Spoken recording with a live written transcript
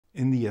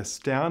In the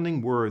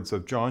astounding words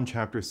of John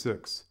chapter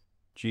 6,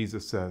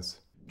 Jesus says,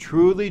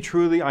 "Truly,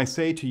 truly, I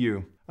say to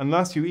you,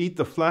 unless you eat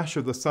the flesh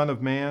of the Son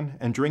of Man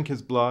and drink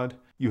his blood,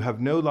 you have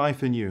no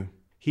life in you.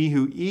 He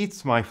who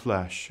eats my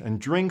flesh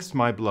and drinks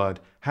my blood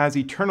has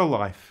eternal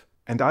life,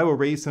 and I will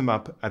raise him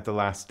up at the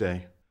last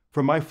day.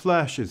 For my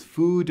flesh is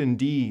food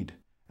indeed,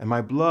 and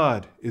my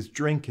blood is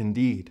drink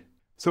indeed."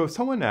 So if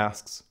someone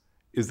asks,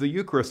 is the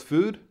Eucharist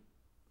food?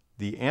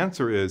 The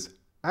answer is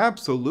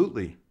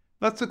absolutely.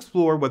 Let's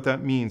explore what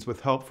that means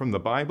with help from the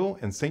Bible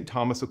and St.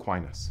 Thomas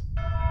Aquinas.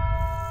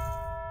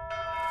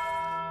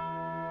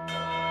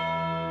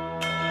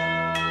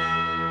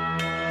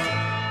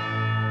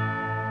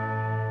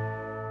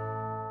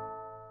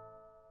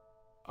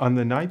 On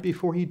the night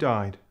before he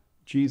died,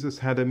 Jesus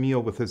had a meal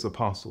with his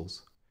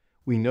apostles.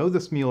 We know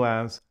this meal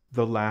as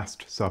the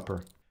Last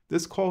Supper.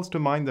 This calls to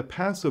mind the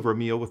Passover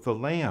meal with the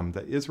lamb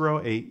that Israel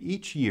ate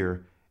each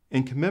year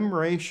in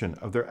commemoration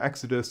of their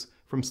exodus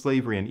from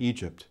slavery in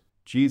Egypt.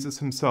 Jesus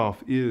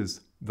himself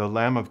is the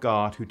Lamb of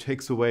God who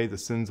takes away the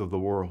sins of the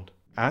world.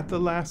 At the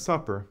Last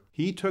Supper,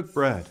 he took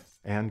bread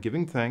and,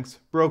 giving thanks,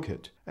 broke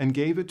it and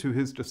gave it to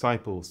his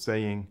disciples,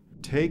 saying,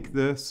 "Take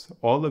this,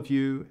 all of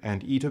you,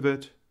 and eat of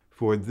it,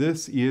 for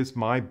this is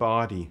my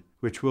body,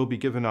 which will be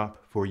given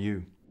up for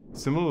you."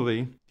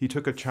 Similarly, he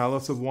took a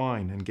chalice of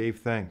wine and gave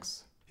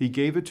thanks. He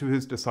gave it to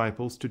his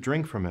disciples to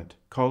drink from it,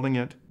 calling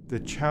it the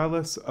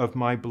chalice of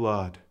my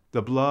blood,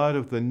 the blood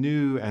of the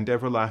new and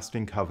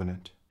everlasting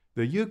covenant.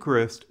 The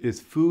Eucharist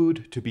is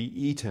food to be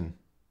eaten,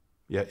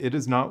 yet it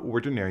is not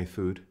ordinary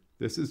food.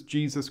 This is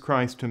Jesus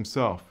Christ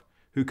himself,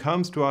 who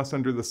comes to us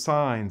under the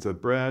signs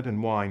of bread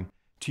and wine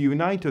to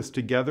unite us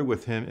together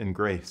with him in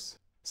grace.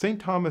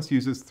 St. Thomas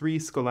uses 3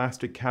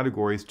 scholastic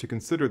categories to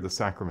consider the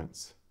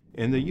sacraments.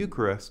 In the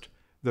Eucharist,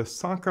 the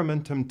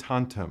sacramentum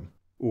tantum,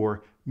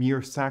 or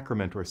mere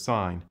sacrament or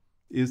sign,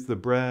 is the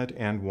bread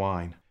and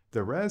wine.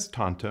 The res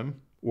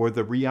tantum, or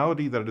the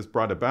reality that is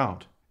brought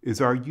about, is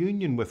our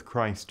union with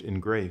Christ in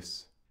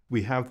grace.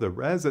 We have the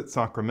res et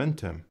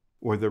sacramentum,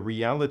 or the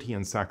reality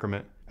and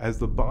sacrament, as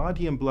the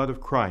body and blood of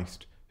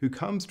Christ, who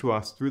comes to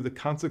us through the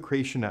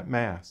consecration at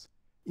Mass,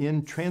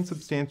 in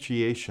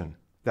transubstantiation,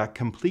 that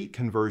complete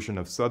conversion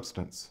of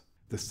substance.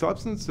 The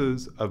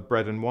substances of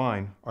bread and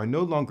wine are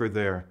no longer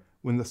there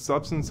when the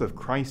substance of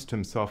Christ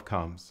himself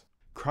comes.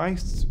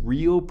 Christ's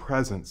real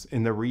presence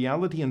in the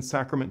reality and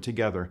sacrament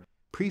together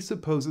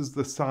presupposes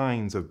the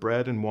signs of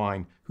bread and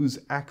wine whose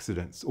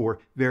accidents or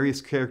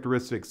various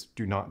characteristics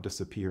do not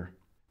disappear.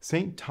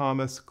 St.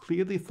 Thomas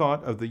clearly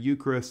thought of the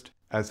Eucharist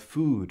as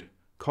food,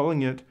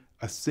 calling it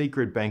a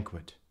sacred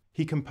banquet.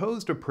 He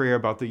composed a prayer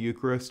about the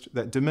Eucharist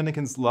that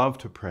Dominicans love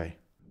to pray.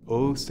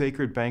 O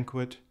sacred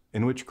banquet,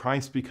 in which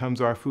Christ becomes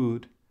our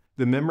food,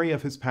 the memory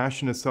of his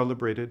passion is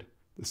celebrated,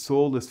 the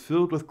soul is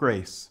filled with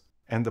grace,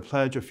 and the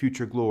pledge of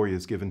future glory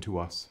is given to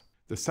us.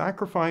 The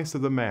sacrifice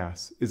of the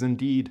Mass is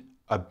indeed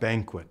a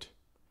banquet,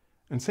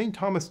 and St.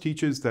 Thomas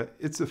teaches that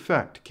its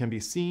effect can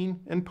be seen,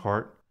 in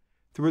part,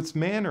 through its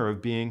manner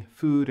of being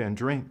food and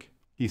drink.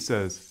 He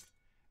says,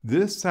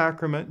 "This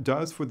sacrament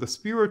does for the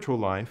spiritual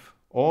life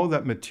all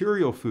that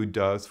material food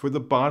does for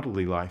the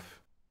bodily life,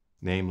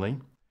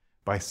 namely,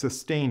 by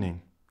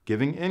sustaining,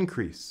 giving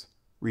increase,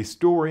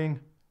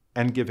 restoring,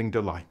 and giving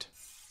delight."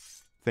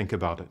 Think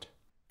about it.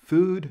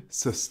 Food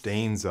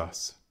sustains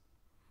us.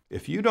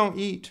 If you don't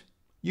eat,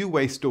 you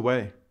waste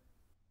away.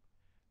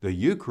 The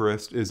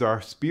Eucharist is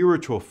our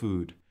spiritual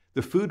food,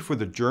 the food for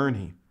the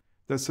journey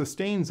that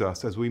sustains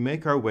us as we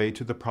make our way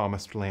to the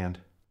promised land.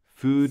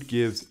 Food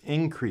gives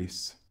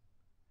increase.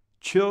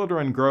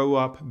 Children grow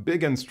up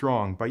big and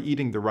strong by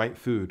eating the right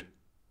food.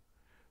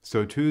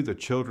 So too the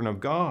children of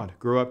God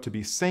grow up to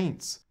be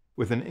saints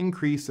with an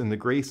increase in the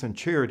grace and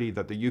charity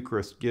that the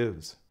Eucharist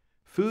gives.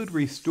 Food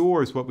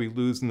restores what we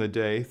lose in the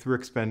day through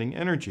expending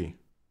energy.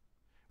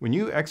 When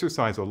you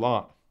exercise a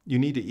lot, you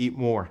need to eat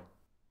more.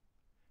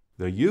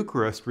 The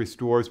Eucharist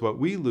restores what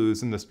we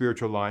lose in the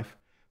spiritual life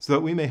so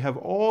that we may have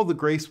all the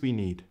grace we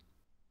need.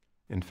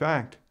 In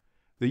fact,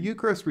 the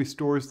Eucharist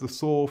restores the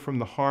soul from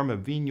the harm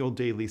of venial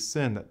daily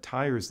sin that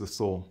tires the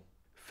soul.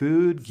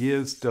 Food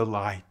gives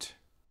delight.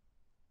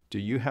 Do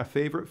you have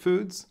favorite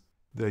foods?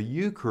 The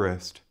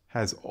Eucharist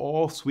has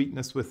all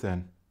sweetness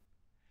within.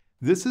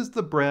 This is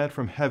the bread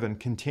from heaven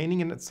containing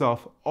in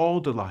itself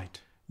all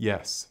delight.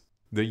 Yes,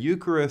 the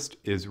Eucharist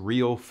is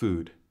real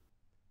food.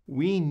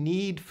 We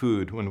need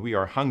food when we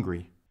are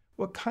hungry.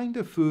 What kind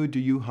of food do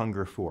you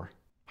hunger for?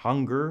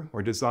 Hunger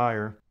or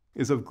desire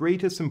is of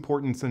greatest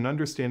importance in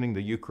understanding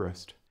the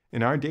Eucharist.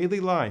 In our daily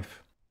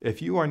life,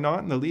 if you are not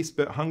in the least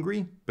bit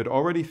hungry, but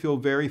already feel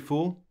very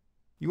full,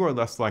 you are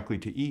less likely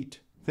to eat.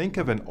 Think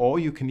of an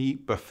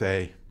all-you-can-eat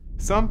buffet.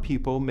 Some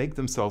people make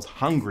themselves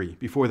hungry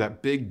before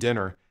that big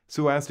dinner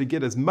so as to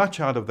get as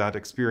much out of that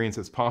experience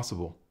as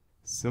possible.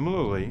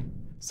 Similarly,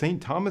 St.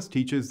 Thomas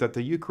teaches that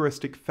the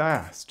Eucharistic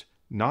fast,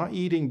 not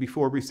eating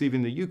before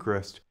receiving the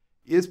Eucharist,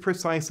 is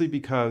precisely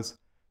because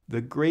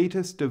the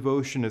greatest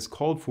devotion is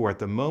called for at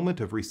the moment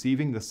of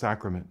receiving the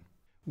sacrament.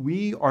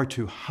 We are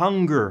to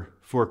hunger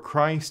for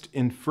Christ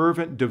in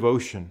fervent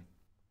devotion.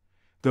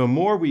 The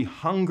more we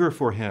hunger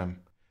for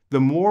him,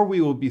 the more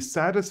we will be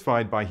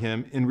satisfied by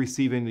him in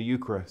receiving the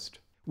Eucharist.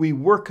 We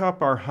work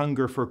up our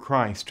hunger for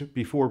Christ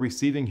before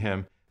receiving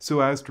him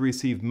so as to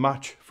receive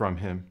much from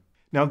him.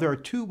 Now, there are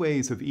two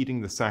ways of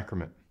eating the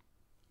sacrament.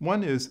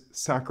 One is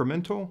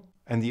sacramental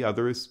and the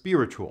other is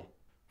spiritual.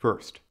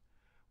 First,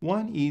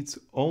 one eats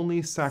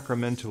only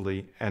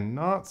sacramentally and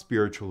not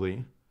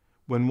spiritually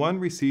when one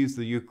receives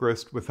the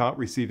Eucharist without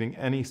receiving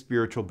any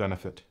spiritual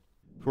benefit.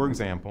 For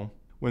example,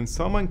 when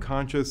someone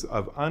conscious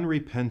of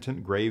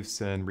unrepentant grave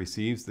sin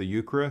receives the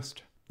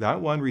Eucharist,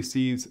 that one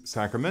receives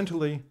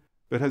sacramentally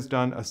but has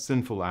done a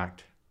sinful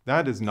act.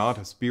 That is not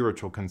a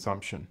spiritual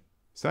consumption.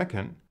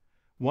 Second,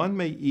 one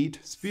may eat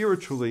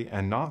spiritually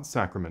and not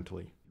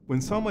sacramentally.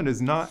 When someone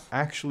is not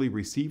actually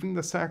receiving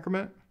the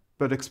sacrament,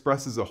 but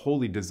expresses a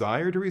holy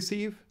desire to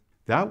receive,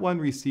 that one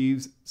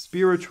receives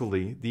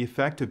spiritually the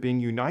effect of being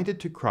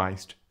united to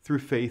Christ through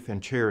faith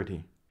and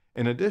charity.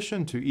 In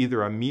addition to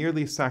either a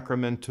merely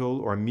sacramental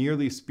or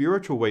merely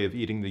spiritual way of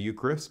eating the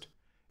Eucharist,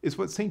 is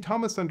what St.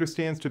 Thomas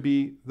understands to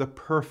be the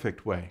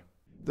perfect way.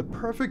 The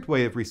perfect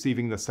way of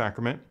receiving the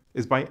sacrament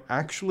is by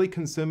actually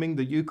consuming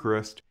the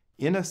Eucharist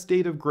in a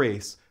state of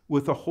grace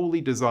with a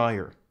holy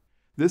desire.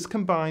 This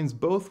combines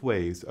both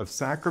ways of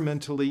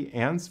sacramentally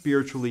and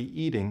spiritually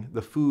eating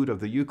the food of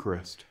the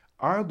Eucharist.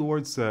 Our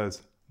Lord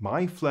says,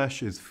 "My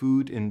flesh is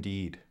food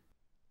indeed."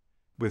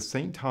 With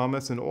St.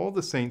 Thomas and all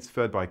the saints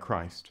fed by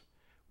Christ,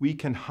 we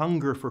can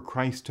hunger for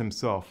Christ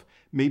himself,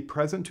 made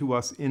present to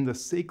us in the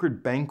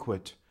sacred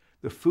banquet,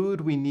 the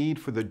food we need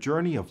for the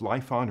journey of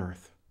life on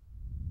earth.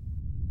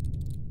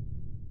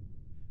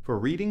 For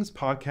readings,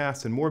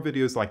 podcasts, and more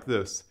videos like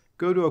this,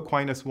 go to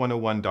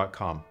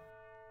Aquinas101.com.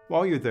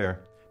 While you're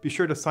there, be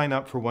sure to sign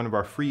up for one of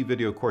our free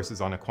video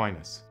courses on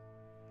Aquinas.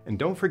 And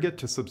don't forget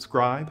to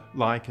subscribe,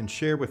 like, and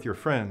share with your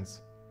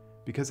friends,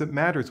 because it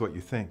matters what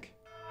you think.